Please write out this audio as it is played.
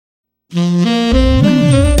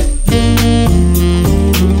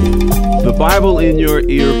Bible in Your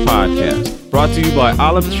Ear podcast, brought to you by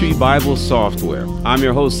Olive Tree Bible Software. I'm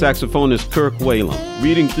your host, saxophonist Kirk Whalum,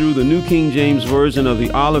 reading through the New King James Version of the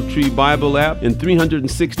Olive Tree Bible app in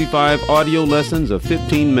 365 audio lessons of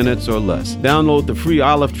 15 minutes or less. Download the free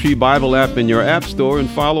Olive Tree Bible app in your app store and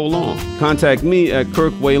follow along. Contact me at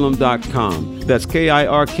kirkwhalum.com. That's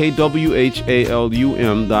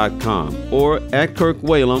KIRKWHALUM.com, or at Kirk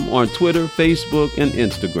Whalum on Twitter, Facebook, and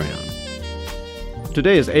Instagram.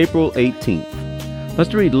 Today is April 18th.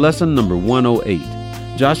 Let's read lesson number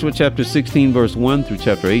 108. Joshua chapter 16 verse 1 through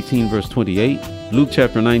chapter 18 verse 28, Luke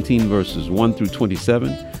chapter 19 verses 1 through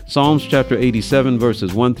 27, Psalms chapter 87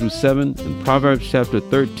 verses 1 through 7, and Proverbs chapter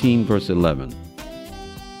 13 verse 11.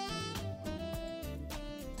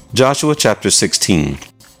 Joshua chapter 16.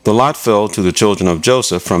 The lot fell to the children of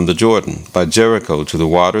Joseph from the Jordan, by Jericho to the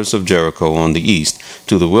waters of Jericho on the east,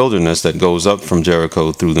 to the wilderness that goes up from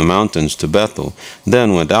Jericho through the mountains to Bethel,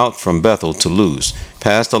 then went out from Bethel to Luz,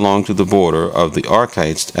 passed along to the border of the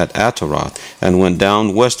Archites at Ataroth, and went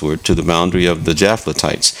down westward to the boundary of the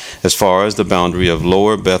Japhletites, as far as the boundary of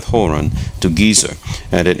lower Beth-horon to Gezer,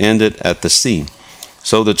 and it ended at the sea.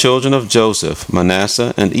 So the children of Joseph,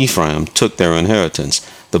 Manasseh, and Ephraim took their inheritance.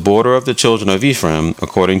 The border of the children of Ephraim,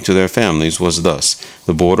 according to their families, was thus.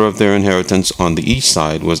 The border of their inheritance on the east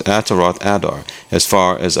side was Ataroth Adar, as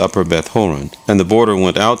far as upper Beth-horon, and the border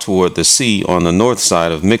went out toward the sea on the north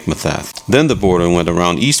side of Michmethath. Then the border went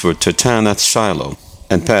around eastward to Tanath Shiloh,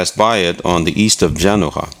 and passed by it on the east of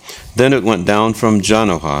Janohah. Then it went down from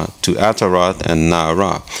Janohah to Ataroth and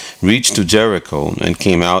Naarah, reached to Jericho, and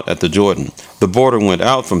came out at the Jordan. The border went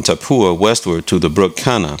out from Tappuah westward to the brook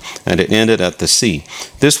Kana, and it ended at the sea.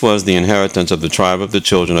 This was the inheritance of the tribe of the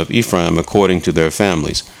children of Ephraim according to their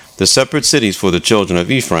families. The separate cities for the children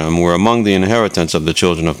of Ephraim were among the inheritance of the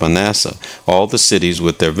children of Manasseh, all the cities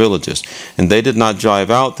with their villages. And they did not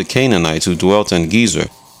drive out the Canaanites who dwelt in Gezer,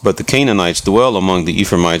 but the Canaanites dwell among the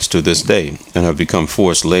Ephraimites to this day, and have become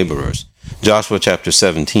forced laborers. Joshua chapter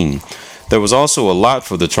 17. There was also a lot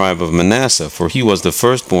for the tribe of Manasseh, for he was the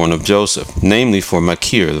firstborn of Joseph, namely for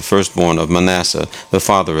Machir, the firstborn of Manasseh, the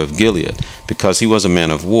father of Gilead, because he was a man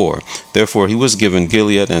of war. Therefore he was given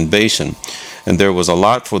Gilead and Bashan. And there was a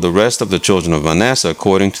lot for the rest of the children of Manasseh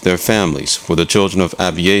according to their families, for the children of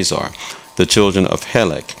Abiezer, the children of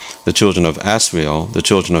Helek, the children of Asriel, the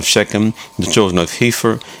children of Shechem, the children of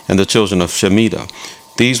Hepher, and the children of Shemida.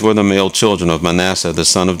 These were the male children of Manasseh the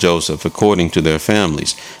son of Joseph according to their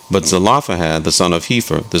families. But Zelophehad the son of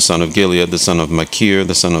Hepher, the son of Gilead, the son of Machir,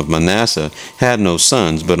 the son of Manasseh, had no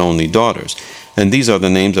sons, but only daughters. And these are the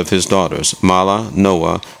names of his daughters, Mahlah,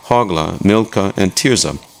 Noah, Hoglah, Milcah, and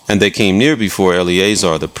Tirzah. And they came near before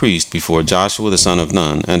Eleazar the priest, before Joshua the son of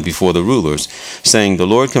Nun, and before the rulers, saying, The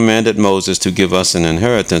Lord commanded Moses to give us an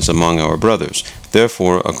inheritance among our brothers.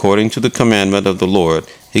 Therefore, according to the commandment of the Lord,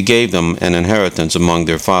 he gave them an inheritance among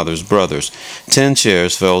their father's brothers. 10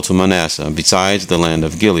 shares fell to Manasseh, besides the land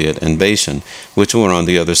of Gilead and Bashan, which were on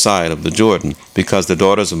the other side of the Jordan, because the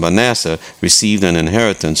daughters of Manasseh received an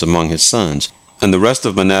inheritance among his sons. And the rest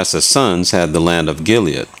of Manasseh's sons had the land of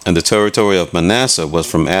Gilead, and the territory of Manasseh was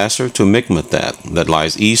from Asher to Michmethath, that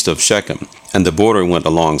lies east of Shechem, and the border went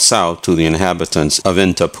along south to the inhabitants of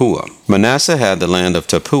En-tappuah. Manasseh had the land of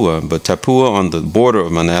Tappuah, but Tappuah on the border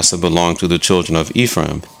of Manasseh belonged to the children of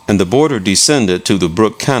Ephraim, and the border descended to the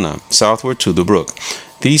brook Kana, southward to the brook.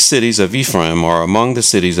 These cities of Ephraim are among the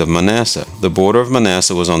cities of Manasseh. The border of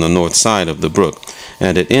Manasseh was on the north side of the brook,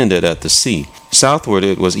 and it ended at the sea. Southward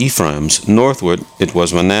it was Ephraim's, northward it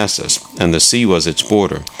was Manasseh's, and the sea was its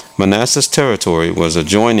border. Manasseh's territory was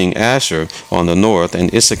adjoining Asher on the north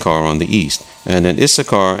and Issachar on the east. And in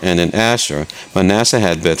Issachar and in Asher, Manasseh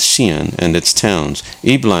had Beth-shean and its towns,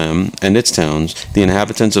 Eblam and its towns, the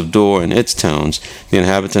inhabitants of Dor and its towns, the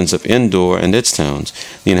inhabitants of Endor and its towns,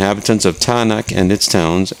 the inhabitants of Tanakh and its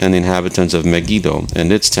towns, and the inhabitants of Megiddo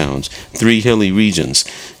and its towns, 3 hilly regions.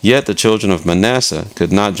 Yet the children of Manasseh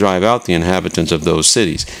could not drive out the inhabitants of those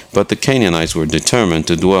cities, but the Canaanites were determined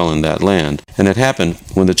to dwell in that land. And it happened,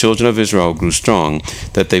 when the children of Israel grew strong,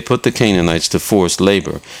 that they put the Canaanites to forced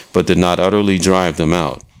labor, but did not utterly drive them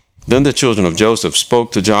out. Then the children of Joseph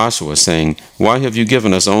spoke to Joshua, saying, Why have you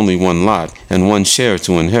given us only one lot and one share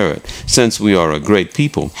to inherit, since we are a great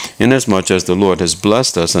people, inasmuch as the Lord has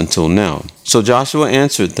blessed us until now? So Joshua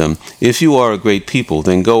answered them, If you are a great people,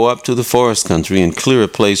 then go up to the forest country and clear a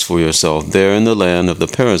place for yourself there in the land of the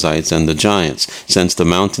Perizzites and the giants, since the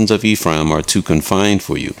mountains of Ephraim are too confined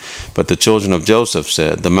for you. But the children of Joseph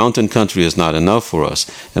said, The mountain country is not enough for us,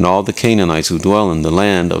 and all the Canaanites who dwell in the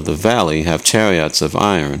land of the valley have chariots of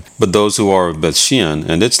iron. but those who are of Bethshean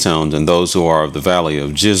and its towns, and those who are of the valley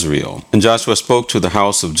of Jezreel. And Joshua spoke to the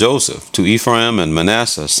house of Joseph, to Ephraim and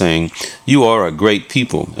Manasseh, saying, You are a great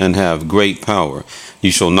people, and have great power.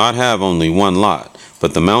 You shall not have only one lot,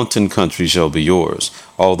 but the mountain country shall be yours.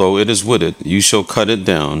 Although it is wooded, you shall cut it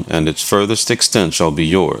down, and its furthest extent shall be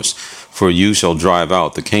yours. For you shall drive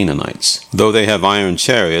out the Canaanites, though they have iron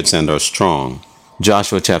chariots and are strong.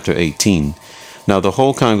 Joshua chapter 18. Now the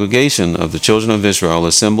whole congregation of the children of Israel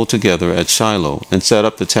assembled together at Shiloh, and set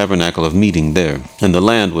up the tabernacle of meeting there. And the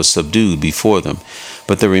land was subdued before them.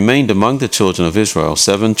 But there remained among the children of Israel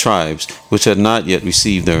 7 tribes, which had not yet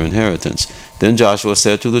received their inheritance. Then Joshua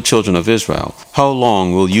said to the children of Israel, How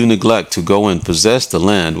long will you neglect to go and possess the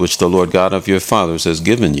land which the Lord God of your fathers has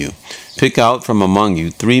given you? Pick out from among you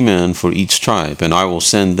 3 men for each tribe, and I will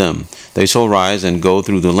send them. They shall rise and go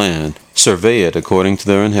through the land, survey it according to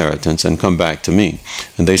their inheritance, and come back to me.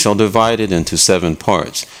 And they shall divide it into 7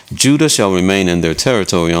 parts. Judah shall remain in their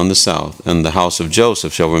territory on the south, and the house of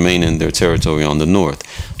Joseph shall remain in their territory on the north.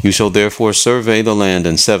 You shall therefore survey the land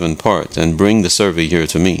in 7 parts, and bring the survey here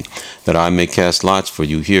to me, that I may cast lots for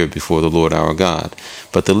you here before the Lord our God.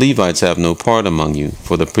 But the Levites have no part among you,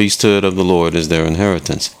 for the priesthood of the Lord is their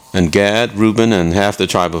inheritance. And Gad, Reuben, and half the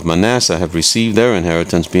tribe of Manasseh have received their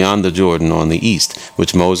inheritance beyond the Jordan on the east,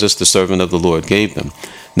 which Moses the servant of the Lord gave them.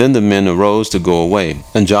 Then the men arose to go away,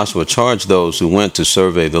 and Joshua charged those who went to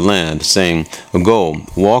survey the land, saying, Go,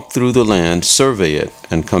 walk through the land, survey it,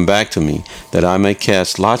 and come back to me, that I may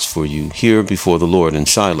cast lots for you here before the Lord in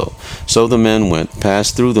Shiloh. So the men went,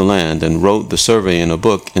 passed through the land, and wrote the survey in a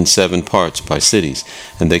book in 7 parts by cities.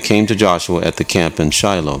 And they came to Joshua at the camp in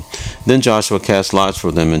Shiloh. Then Joshua cast lots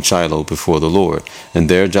for them in Shiloh before the Lord. And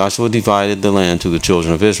there Joshua divided the land to the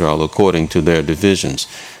children of Israel according to their divisions.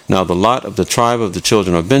 Now the lot of the tribe of the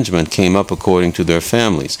children of Benjamin came up according to their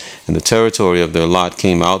families, and the territory of their lot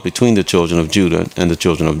came out between the children of Judah and the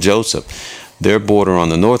children of Joseph. Their border on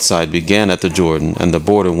the north side began at the Jordan, and the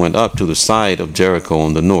border went up to the side of Jericho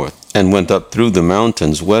on the north, and went up through the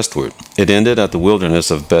mountains westward. It ended at the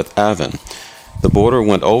wilderness of Beth Aven. The border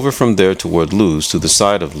went over from there toward Luz, to the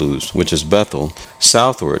side of Luz, which is Bethel,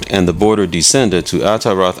 southward, and the border descended to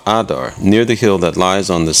Ataroth Adar, near the hill that lies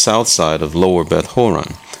on the south side of lower Beth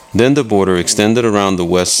Horon. Then the border extended around the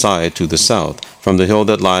west side to the south, from the hill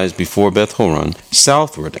that lies before Beth Horon,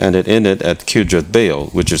 southward, and it ended at Kirjath Baal,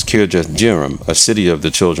 which is Kirjath Jearim, a city of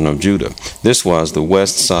the children of Judah. This was the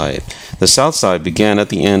west side. The south side began at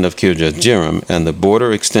the end of Kirjath Jearim, and the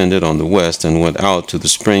border extended on the west and went out to the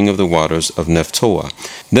spring of the waters of Nephtoah.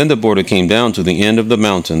 Then the border came down to the end of the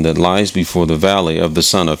mountain that lies before the valley of the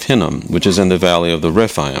son of Hinnom, which is in the valley of the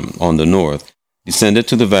Rephaim, on the north, descended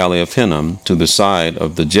to the valley of Hinnom, to the side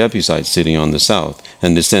of the Jebusite city on the south,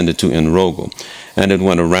 and descended to En-Rogel. And it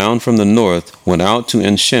went around from the north, went out to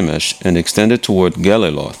En-Shemesh, and extended toward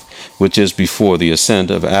Geliloth, which is before the ascent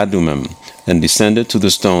of Adumim, and descended to the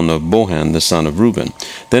stone of Bohan the son of Reuben.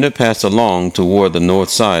 Then it passed along toward the north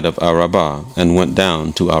side of Arabah, and went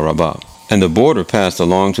down to Arabah. And the border passed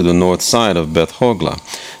along to the north side of Beth Hoglah.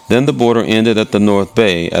 Then the border ended at the north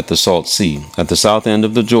bay at the Salt Sea, at the south end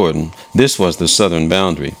of the Jordan. This was the southern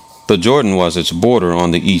boundary. The Jordan was its border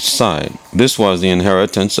on the east side. This was the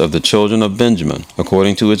inheritance of the children of Benjamin,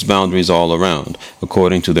 according to its boundaries all around,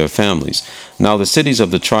 according to their families. Now the cities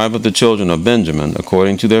of the tribe of the children of Benjamin,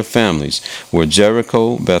 according to their families, were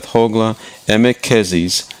Jericho, Beth Hoglah, Emek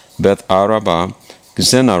Keziz, Beth Arabah,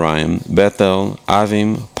 Zenaraim, Bethel,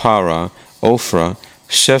 Avim, Para, Ophrah,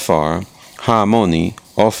 Shephar, Hamoni,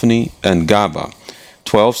 Ophni, and Gaba,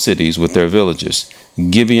 12 cities with their villages.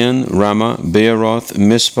 Gibeon, Ramah, Beeroth,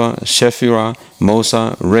 Mizpah, Shephirah,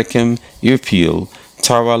 Mosa, Rechem, Irpeel,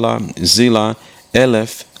 Tarala, Zillah,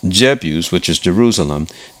 Eleph, Jebus, which is Jerusalem,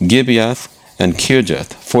 Gibeath, and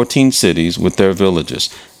Kirjath, 14 cities with their villages.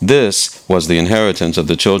 This was the inheritance of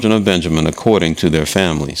the children of Benjamin according to their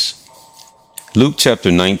families. Luke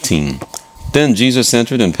chapter 19. Then Jesus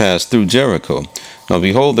entered and passed through Jericho. Now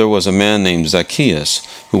behold, there was a man named Zacchaeus,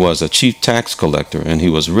 who was a chief tax collector, and he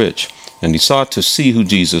was rich. And he sought to see who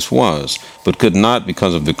Jesus was, but could not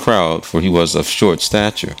because of the crowd, for he was of short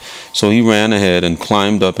stature. So he ran ahead and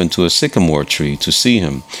climbed up into a sycamore tree to see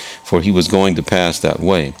him, for he was going to pass that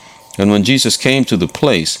way. And when Jesus came to the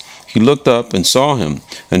place, he looked up and saw him,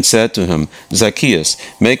 and said to him, Zacchaeus,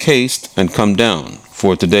 make haste and come down,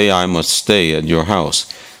 for today I must stay at your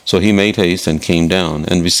house. So he made haste and came down,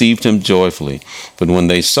 and received him joyfully. But when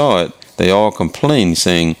they saw it, they all complained,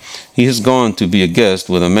 saying, He has gone to be a guest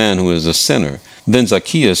with a man who is a sinner. Then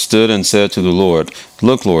Zacchaeus stood and said to the Lord,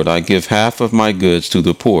 Look, Lord, I give half of my goods to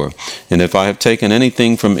the poor, and if I have taken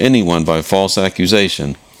anything from anyone by false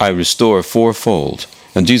accusation, I restore fourfold.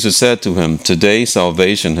 And Jesus said to him, Today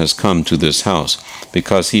salvation has come to this house,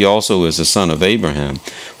 because he also is the son of Abraham.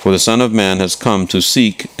 For the Son of Man has come to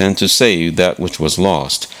seek and to save that which was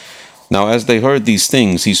lost. Now as they heard these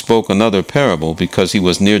things, he spoke another parable, because he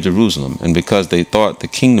was near Jerusalem, and because they thought the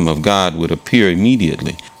kingdom of God would appear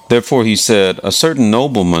immediately. Therefore he said, A certain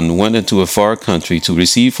nobleman went into a far country to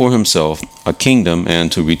receive for himself a kingdom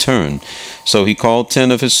and to return. So he called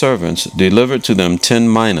 10 of his servants, delivered to them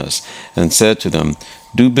 10 minas, and said to them,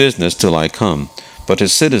 Do business till I come. But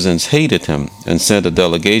his citizens hated him, and sent a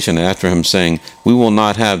delegation after him, saying, We will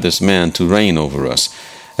not have this man to reign over us.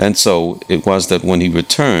 And so it was that when he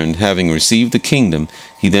returned, having received the kingdom,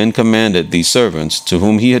 he then commanded these servants, to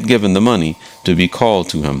whom he had given the money, to be called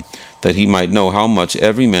to him, that he might know how much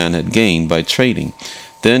every man had gained by trading.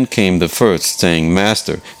 Then came the first, saying,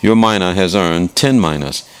 Master, your mina has earned 10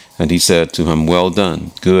 minas. And he said to him, Well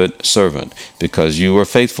done, good servant, because you were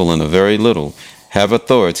faithful in a very little, have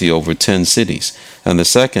authority over 10 cities. And the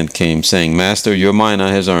second came, saying, Master, your mina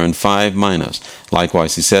has earned 5 minas.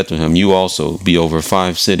 Likewise he said to him, You also be over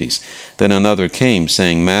 5 cities. Then another came,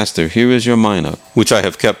 saying, Master, here is your mina, which I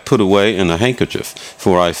have kept put away in a handkerchief,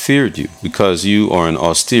 for I feared you, because you are an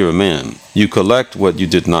austere man. You collect what you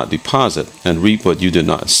did not deposit, and reap what you did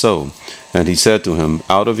not sow. And he said to him,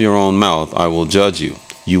 Out of your own mouth I will judge you,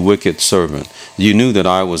 you wicked servant. You knew that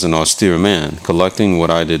I was an austere man, collecting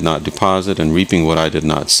what I did not deposit and reaping what I did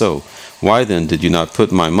not sow. Why then did you not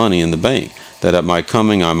put my money in the bank, that at my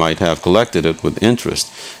coming I might have collected it with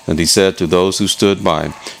interest? And he said to those who stood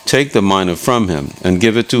by, Take the mina from him, and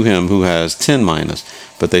give it to him who has 10 minas.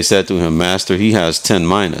 But they said to him, Master, he has 10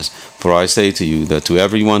 minas. For I say to you that to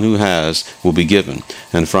everyone who has will be given,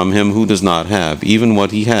 and from him who does not have, even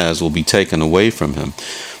what he has will be taken away from him.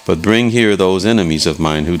 But bring here those enemies of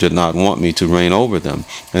mine who did not want me to reign over them,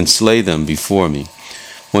 and slay them before me.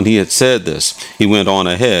 When he had said this, he went on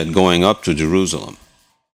ahead, going up to Jerusalem.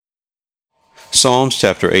 Psalms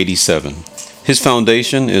chapter 87. His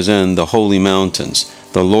foundation is in the holy mountains.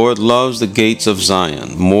 The Lord loves the gates of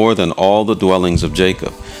Zion more than all the dwellings of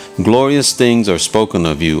Jacob. Glorious things are spoken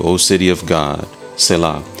of you, O city of God.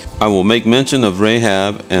 Selah. I will make mention of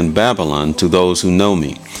Rahab and Babylon to those who know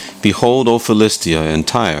me. Behold, O Philistia and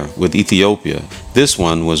Tyre, with Ethiopia, this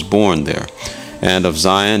one was born there. And of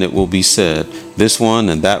Zion it will be said, This one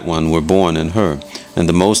and that one were born in her. And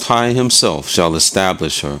the Most High himself shall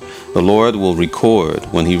establish her. The Lord will record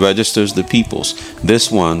when he registers the peoples,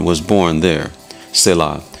 This one was born there.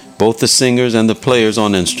 Selah. Both the singers and the players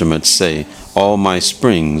on instruments say, All my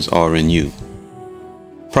springs are in you.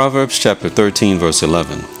 Proverbs chapter 13, verse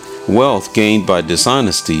 11. Wealth gained by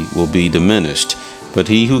dishonesty will be diminished, but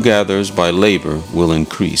he who gathers by labor will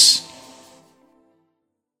increase.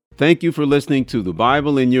 Thank you for listening to the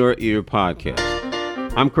Bible in Your Ear podcast.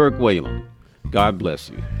 I'm Kirk Whalum. God bless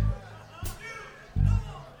you.